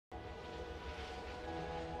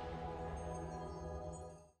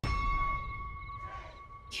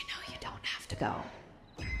to go.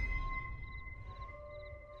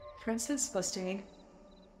 Princess Busting.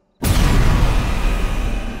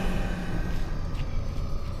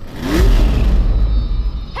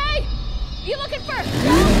 Hey! You looking for...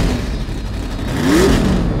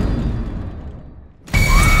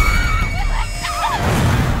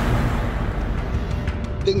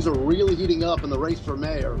 Things are really heating up in the race for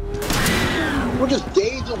mayor. We're just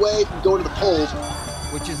days away from going to the polls.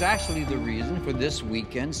 Which is actually the reason for this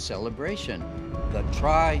weekend's celebration, the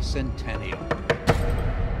Tricentennial.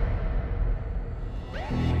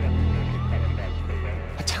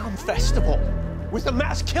 A town festival with a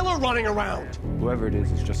mass killer running around. Whoever it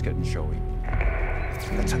is just getting showy.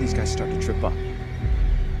 That's how these guys start to trip up.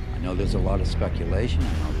 I know there's a lot of speculation.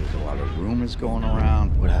 I know there's a lot of rumors going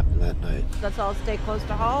around. What happened that night? Let's all stay close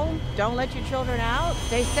to home. Don't let your children out.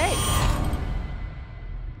 Stay safe.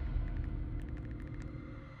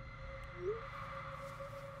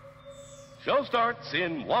 Show starts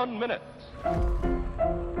in 1 minute.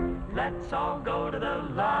 Let's all go to the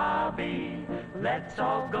lobby. Let's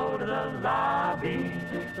all go to the lobby.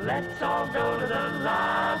 Let's all go to the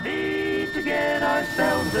lobby to get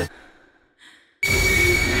ourselves a...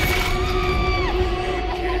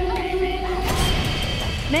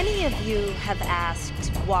 Many of you have asked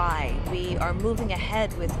why we are moving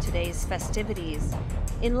ahead with today's festivities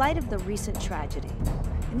in light of the recent tragedy.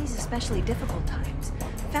 In these especially difficult times,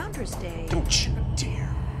 Founders Day... Don't you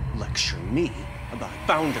dare lecture me about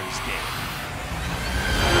Founders Day.